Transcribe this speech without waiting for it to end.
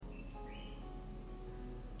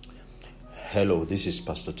Hello, this is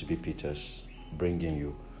Pastor T.B. Peters bringing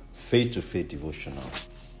you Faith to Faith devotional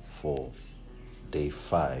for day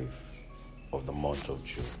 5 of the month of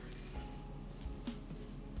June.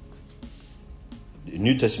 The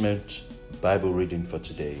New Testament Bible reading for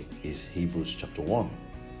today is Hebrews chapter 1.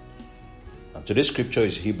 And today's scripture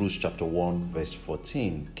is Hebrews chapter 1 verse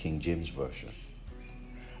 14, King James Version.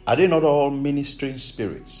 Are they not all ministering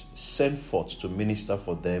spirits sent forth to minister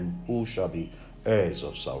for them who shall be heirs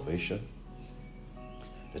of salvation?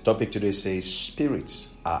 The topic today says,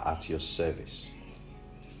 spirits are at your service.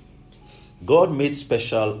 God made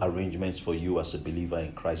special arrangements for you as a believer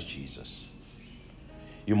in Christ Jesus.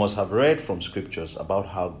 You must have read from scriptures about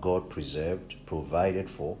how God preserved, provided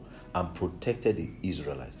for, and protected the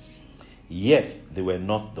Israelites. Yet they were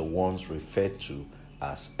not the ones referred to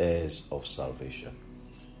as heirs of salvation.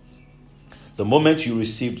 The moment you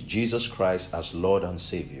received Jesus Christ as Lord and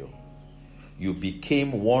Savior, you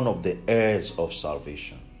became one of the heirs of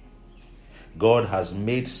salvation. God has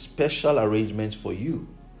made special arrangements for you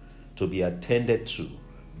to be attended to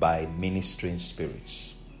by ministering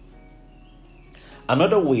spirits.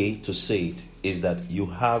 Another way to say it is that you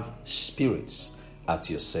have spirits at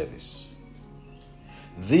your service.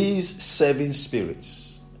 These serving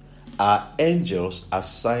spirits are angels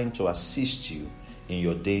assigned to assist you in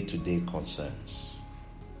your day-to-day concerns.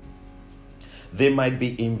 They might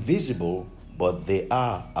be invisible, but they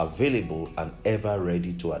are available and ever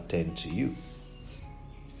ready to attend to you.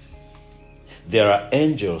 There are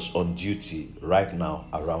angels on duty right now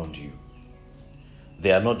around you.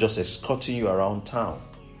 They are not just escorting you around town.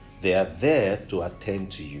 They are there to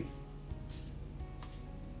attend to you.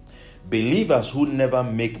 Believers who never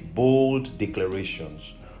make bold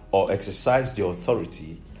declarations or exercise their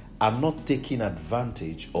authority are not taking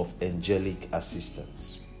advantage of angelic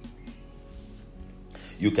assistance.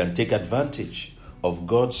 You can take advantage of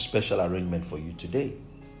God's special arrangement for you today.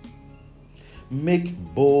 Make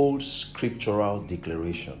bold scriptural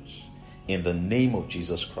declarations in the name of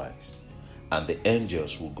Jesus Christ, and the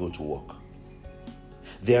angels will go to work.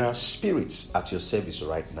 There are spirits at your service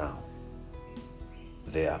right now.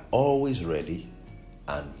 They are always ready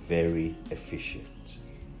and very efficient.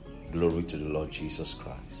 Glory to the Lord Jesus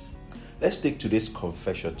Christ. Let's take today's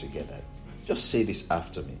confession together. Just say this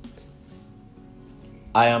after me.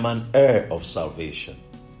 I am an heir of salvation.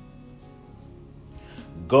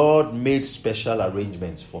 God made special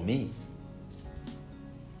arrangements for me.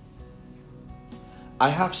 I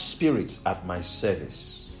have spirits at my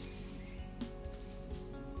service.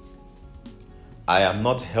 I am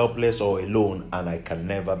not helpless or alone, and I can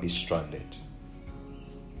never be stranded.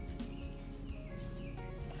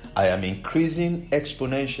 I am increasing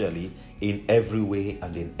exponentially in every way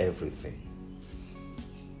and in everything.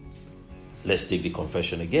 Let's take the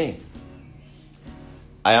confession again.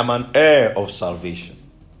 I am an heir of salvation.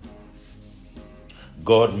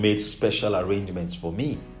 God made special arrangements for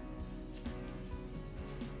me.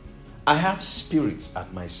 I have spirits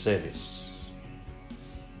at my service.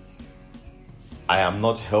 I am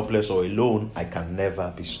not helpless or alone. I can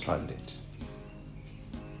never be stranded.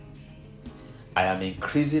 I am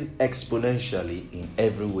increasing exponentially in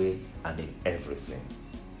every way and in everything.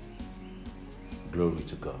 Glory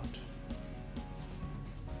to God.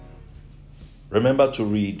 Remember to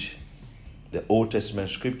read the Old Testament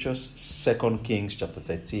scriptures, 2 Kings chapter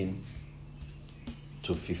 13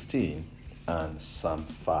 to 15 and Psalm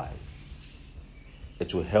 5.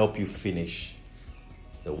 It will help you finish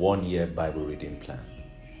the 1-year Bible reading plan.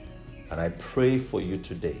 And I pray for you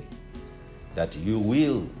today that you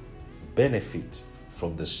will benefit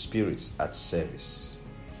from the spirits at service,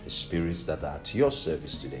 the spirits that are at your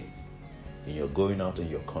service today, in your going out and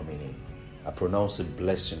your coming in. I pronounce a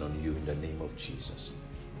blessing on you in the name of Jesus.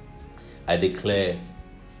 I declare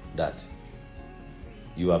that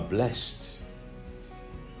you are blessed.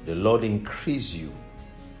 The Lord increase you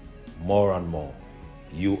more and more,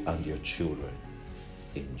 you and your children.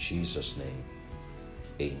 In Jesus' name,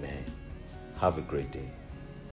 amen. Have a great day.